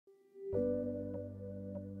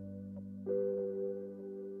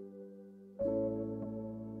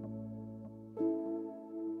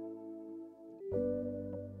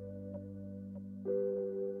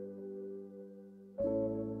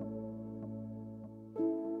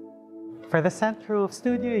For the Sentrove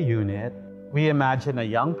studio unit, we imagine a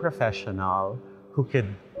young professional who could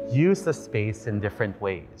use the space in different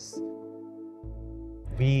ways.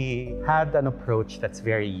 We had an approach that's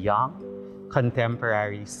very young,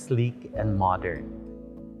 contemporary, sleek, and modern.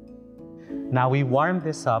 Now we warm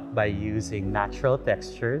this up by using natural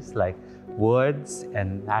textures like woods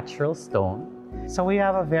and natural stone. So we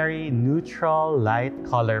have a very neutral, light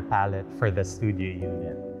color palette for the studio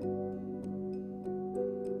unit.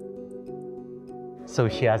 So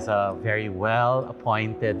she has a very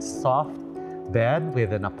well-appointed soft bed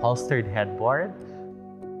with an upholstered headboard.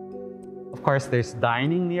 Of course, there's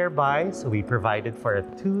dining nearby, so we provided for a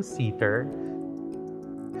two-seater.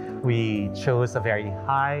 We chose a very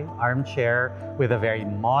high armchair with a very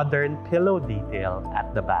modern pillow detail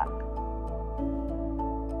at the back.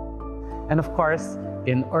 And of course,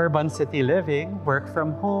 in urban city living, work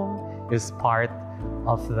from home is part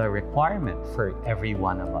of the requirement for every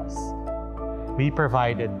one of us. We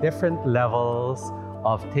provided different levels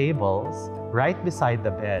of tables right beside the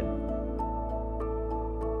bed.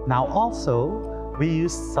 Now also, we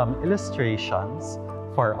used some illustrations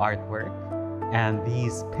for artwork, and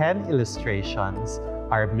these pen illustrations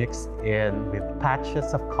are mixed in with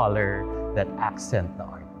patches of color that accent the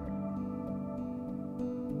artwork.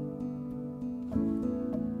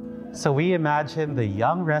 So we imagine the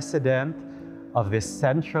young resident of this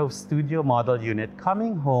Sentrove studio model unit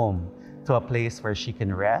coming home to a place where she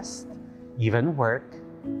can rest, even work,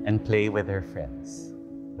 and play with her friends.